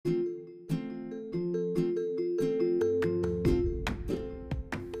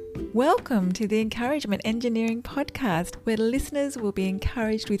Welcome to the Encouragement Engineering Podcast, where listeners will be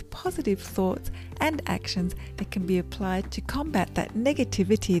encouraged with positive thoughts and actions that can be applied to combat that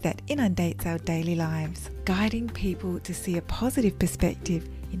negativity that inundates our daily lives, guiding people to see a positive perspective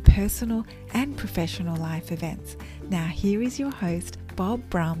in personal and professional life events. Now here is your host, Bob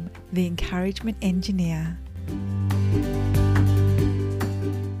Brum, the Encouragement Engineer.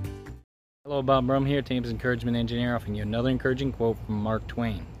 Hello, Bob Brum here, Thames Encouragement Engineer, offering you another encouraging quote from Mark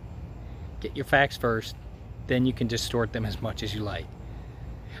Twain. Get your facts first, then you can distort them as much as you like.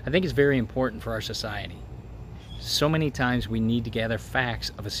 I think it's very important for our society. So many times we need to gather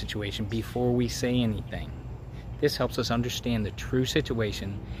facts of a situation before we say anything. This helps us understand the true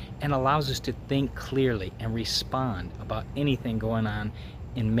situation and allows us to think clearly and respond about anything going on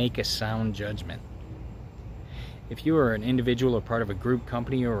and make a sound judgment. If you are an individual or part of a group,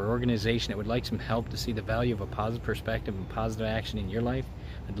 company, or organization that would like some help to see the value of a positive perspective and positive action in your life,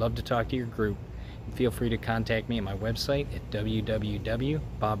 I'd love to talk to your group. And feel free to contact me at my website at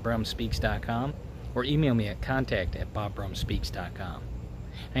www.bobbrumspeaks.com or email me at contact@bobbrumspeaks.com.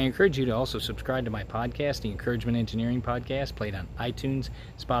 I encourage you to also subscribe to my podcast, the Encouragement Engineering Podcast, played on iTunes,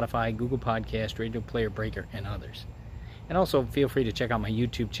 Spotify, Google Podcast, Radio Player Breaker, and others. And also feel free to check out my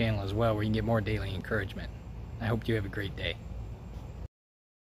YouTube channel as well, where you can get more daily encouragement. I hope you have a great day.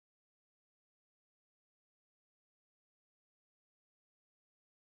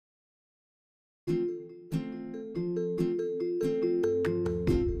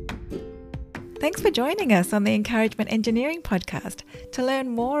 Thanks for joining us on the Encouragement Engineering Podcast. To learn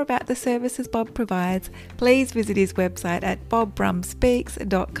more about the services Bob provides, please visit his website at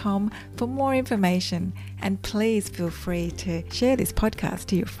bobbrumspeaks.com for more information, and please feel free to share this podcast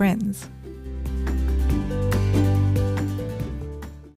to your friends.